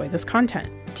would enjoy this content.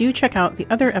 Do check out the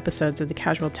other episodes of the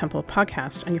Casual Temple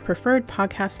podcast on your preferred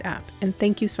podcast app, and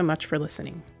thank you so much for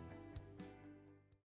listening.